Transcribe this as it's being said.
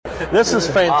This is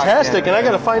fantastic, and I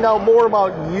got to find out more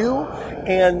about you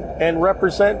and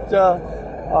represent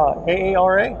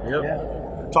AARA. Yep. Yeah.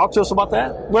 Talk to us about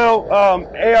that. Well,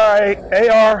 AARA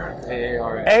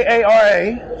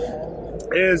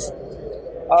is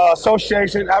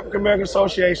association, African American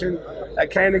Association, that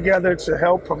came together to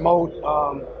help promote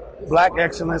black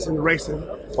excellence in racing.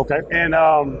 Okay. And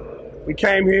we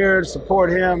came here to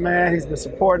support him, man. He's been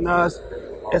supporting us.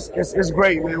 It's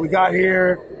great, man. We got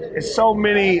here. It's so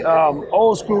many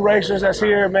old school racers that's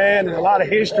here, man. There's a lot of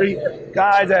history.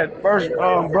 Guys that first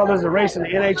brothers are racing the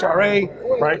NHRA.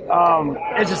 Right.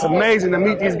 It's just amazing to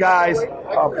meet these guys,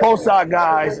 post-doc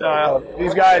guys.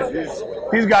 These guys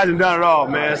have done it all,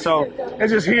 man. So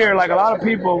it's just here, like a lot of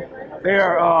people,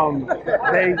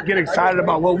 they get excited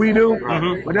about what we do,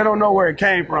 but they don't know where it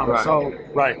came from. Right. So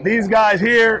Right. these guys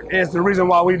here is the reason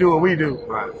why we do what we do.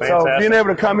 Right. So Fantastic. being able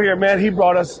to come here, man, he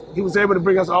was able to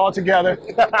bring us all together.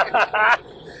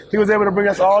 He was able to bring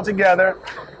us all together,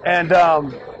 and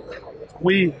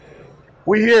we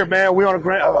here, man. We on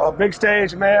a big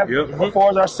stage, man. Yep.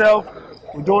 For ourselves,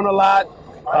 we're doing a lot.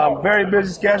 Very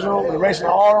busy schedule. We're racing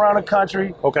all around the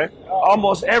country. Okay.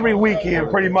 Almost every weekend,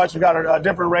 pretty much, we got a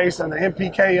different race on the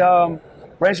MPK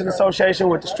Racing Association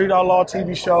with the Street Outlaw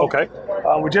TV show. Okay.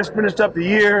 We just finished up the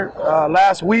year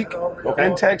last week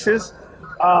in Texas.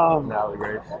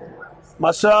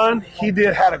 My son, he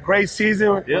had a great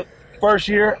season. Yep. First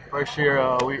year. First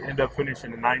year, we ended up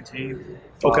finishing in 19th.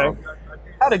 Okay.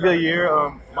 Had a good year,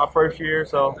 my first year,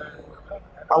 so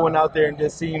I went out there and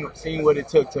just seen what it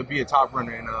took to be a top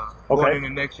runner. And going into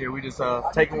next year, we just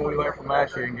taking what we learned from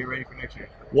last year and get ready for next year.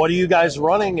 What are you guys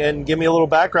running? And give me a little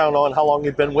background on how long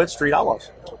you've been with Street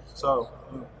Outlaws. So,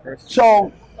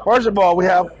 first of all, we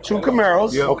have two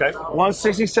Camaros. Yep. Okay. One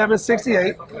 67,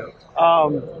 68.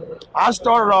 I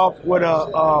started off with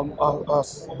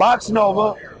a Box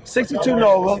Nova, 62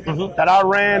 Nova, that I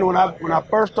ran when I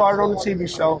first started on the TV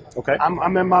show. Okay.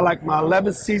 I'm in my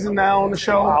 11th season now on the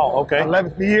show. Wow, okay.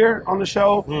 11th year on the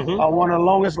show. One of the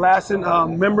longest lasting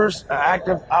members,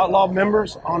 active outlaw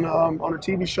members on the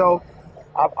TV show.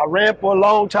 I ran for a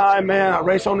long time, man. I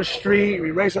race on the street,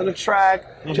 we race on the track,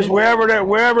 just wherever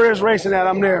there's racing at,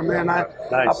 I'm there, man. I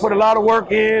put a lot of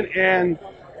work in, and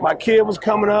my kid was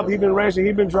coming up. He'd been racing,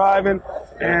 he'd been driving,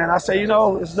 and I say,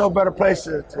 there's no better place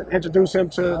to introduce him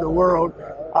to the world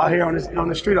out here on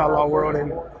the street outlaw world,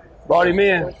 and brought him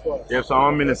in. Yeah, so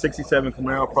I'm in a 67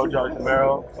 Camaro, Pro Charge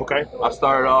Camaro. Okay. I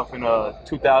started off in a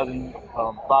 2000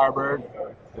 Firebird.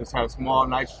 Just had a small,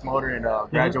 nice motor, and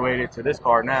graduated to this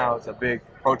car now. It's a big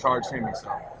Pro Charge Hemi.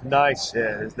 So Nice.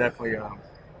 yeah, it's definitely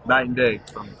night and day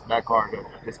from that car to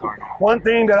this car now. One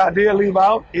thing that I did leave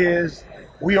out is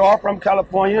we are from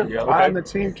California. Yeah, I am the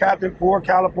team captain for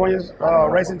California's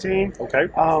racing team. Okay.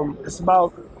 It's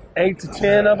about 8 to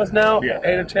 10 of us now. Yeah.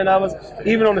 8 or 10 of us.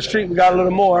 Even on the street, we got a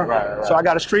little more. Right. So I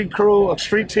got a street crew, a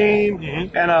street team,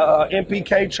 and a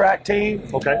MPK track team.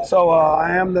 Okay. So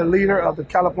I am the leader of the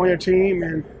California team,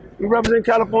 and we represent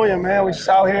California, man. We just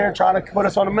out here trying to put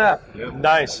us on the map.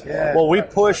 Nice. Yeah. Well, we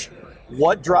push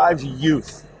what drives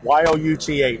youth,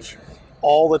 YOUTH,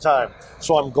 all the time.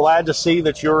 So I'm glad to see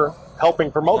that you're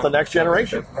helping promote the next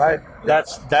generation. Right.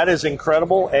 That is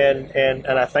incredible, and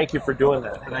I thank you for doing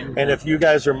that. And if you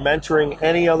guys are mentoring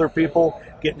any other people,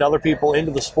 getting other people into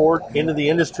the sport, into the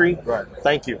industry,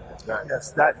 thank you.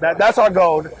 Yes, that's our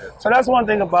goal. So that's one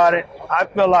thing about it. I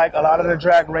feel like a lot of the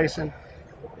drag racing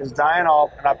is dying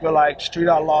off, and I feel like Street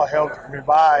Outlaw helped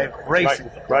revive racing.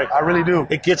 Right. I really do.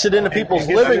 It gets it into people's It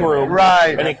gets living it- room,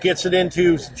 right. and it gets it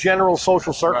into general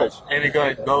social circles. And it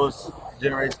goes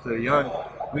generates to the young.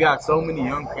 We got so many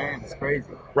young fans. It's crazy.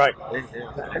 Right.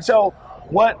 And so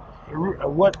what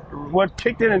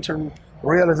kicked it into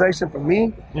realization for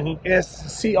me is to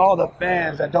see all the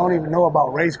fans that don't even know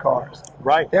about race cars.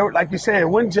 Right. They were, like you said,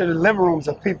 went to the living rooms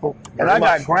of people. And I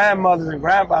got grandmothers and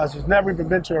grandfathers who's never even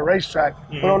been to a racetrack,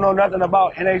 who don't know nothing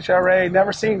about NHRA,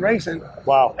 never seen racing.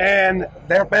 Wow. And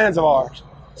they're fans of ours.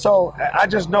 So I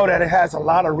just know that it has a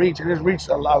lot of reach, and it's reached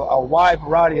a wide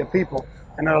variety of people,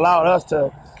 and it allowed us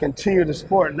to continue the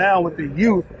sport. Now with the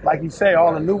youth, like you say,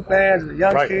 all the new fans and the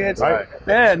young kids,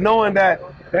 yeah, knowing that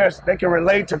they can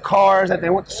relate to cars that they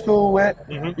went to school with,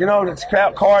 the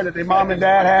scrap car that their mom and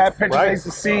dad had, pictures they used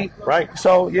to see. Right.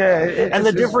 So yeah, And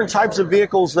the different types of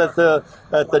vehicles that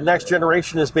the next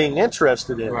generation is being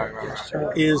interested in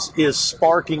is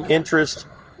sparking interest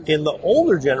in the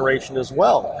older generation as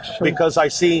well. Because I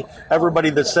see everybody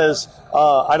that says,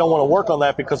 I don't want to work on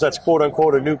that because that's quote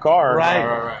unquote a new car.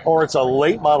 Right. Or it's a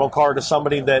late model car to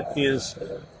somebody that is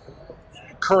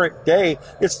current day,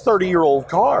 it's 30-year-old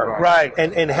car. Right.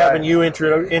 And having you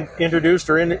introduced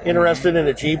or interested in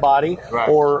a G-body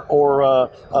or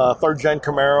a third-gen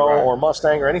Camaro or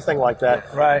Mustang or anything like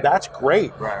that, that's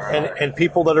great. And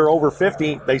people that are over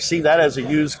 50, they see that as a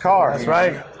used car. That's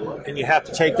right. And you have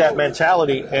to take that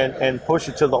mentality and push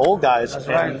it to the old guys,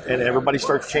 and everybody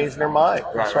starts changing their mind.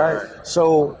 That's right.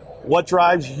 So what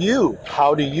drives you?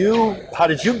 How did you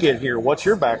get here? What's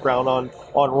your background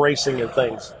on racing and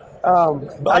things?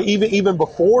 Even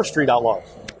before Street Outlaws.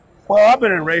 Well, I've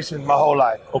been in racing my whole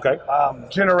life. Okay.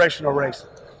 Generational racing.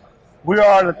 We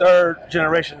are the third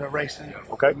generation of racing.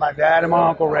 Okay. My dad and my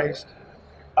uncle raced.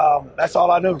 That's all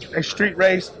I knew. They street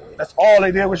raced. That's all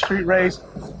they did was street race.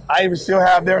 I even still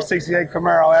have their 68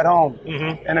 Camaro at home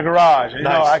in the garage. You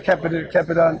know, I kept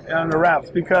it on the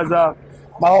wraps because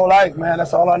my whole life, man,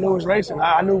 that's all I knew was racing.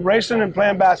 I knew racing and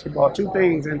playing basketball, two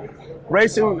things. And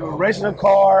racing a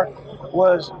car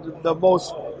was the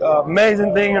most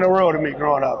amazing thing in the world to me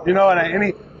growing up. You know,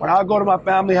 and when I would go to my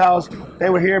family house, they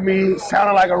would hear me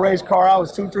sounding like a race car. I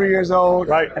was 2-3 years old,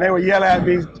 and they would yell at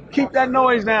me, "Keep that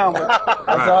noise down."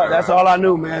 But that's all I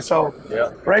knew, man. So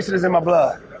racing is in my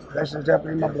blood. Racing is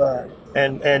definitely in my blood.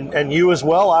 And you as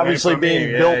well, obviously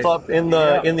being built up in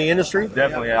the industry.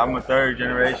 Definitely, I'm a third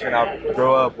generation. I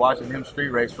grew up watching him street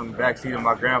race from the backseat of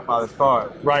my grandfather's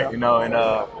car. Right. You know, and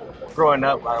growing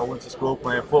up, I went to school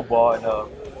playing football, and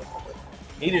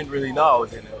he didn't really know I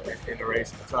was in the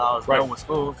race until I was done with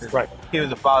school. He was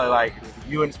the father, like,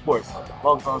 you in sports,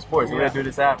 focus on sports. We'll do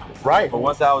this after. Right. But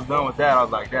once I was done with that, I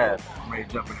was like, Dad, I'm ready to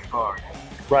jump in the car.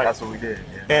 Right. That's what we did.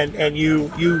 Yeah. And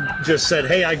you just said,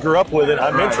 hey, I grew up with it.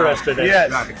 I'm interested in it.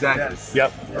 Yes. Right, exactly. Yes.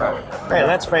 Yep. Man,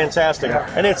 that's fantastic.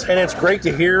 And it's great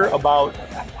to hear about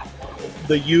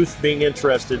the youth being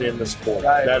interested in the sport.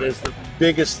 That is the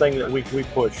biggest thing that we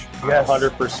push.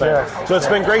 100%. Yes. So it's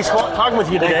been great talking with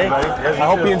you today. I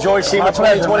hope you enjoy SEMA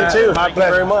 2022. Thank you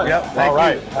very much. Yep. All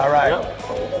right. Yep.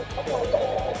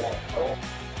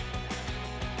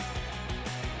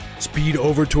 Speed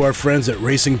over to our friends at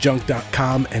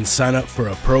racingjunk.com and sign up for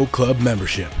a Pro Club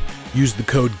membership. Use the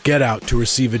code GETOUT to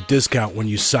receive a discount when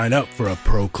you sign up for a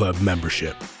Pro Club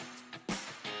membership.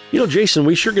 You know, Jason,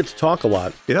 we sure get to talk a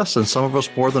lot. Yes, and some of us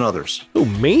more than others. Who,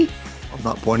 me? I'm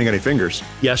not pointing any fingers.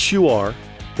 Yes, you are.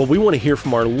 But we want to hear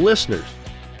from our listeners.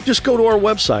 Just go to our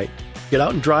website,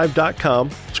 getoutanddrive.com,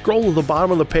 scroll to the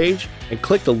bottom of the page, and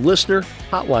click the listener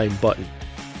hotline button.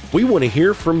 We want to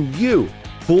hear from you.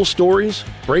 Cool stories,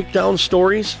 breakdown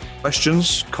stories,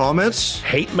 Questions, comments,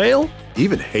 hate mail,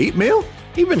 even hate mail?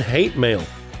 even hate mail.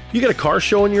 You got a car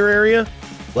show in your area?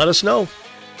 Let us know.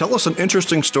 Tell us an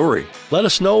interesting story. Let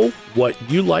us know what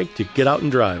you like to get out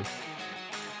and drive.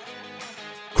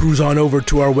 Cruise on over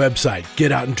to our website,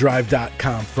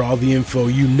 getoutanddrive.com, for all the info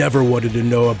you never wanted to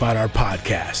know about our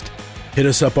podcast. Hit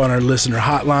us up on our listener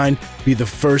hotline, be the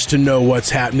first to know what's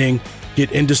happening,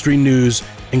 get industry news,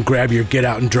 and grab your Get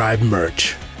Out and Drive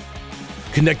merch.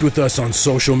 Connect with us on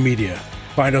social media.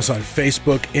 Find us on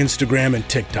Facebook, Instagram, and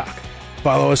TikTok.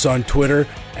 Follow us on Twitter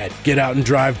at Get Out and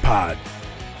Drive Pod.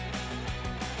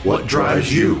 What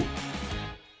drives you?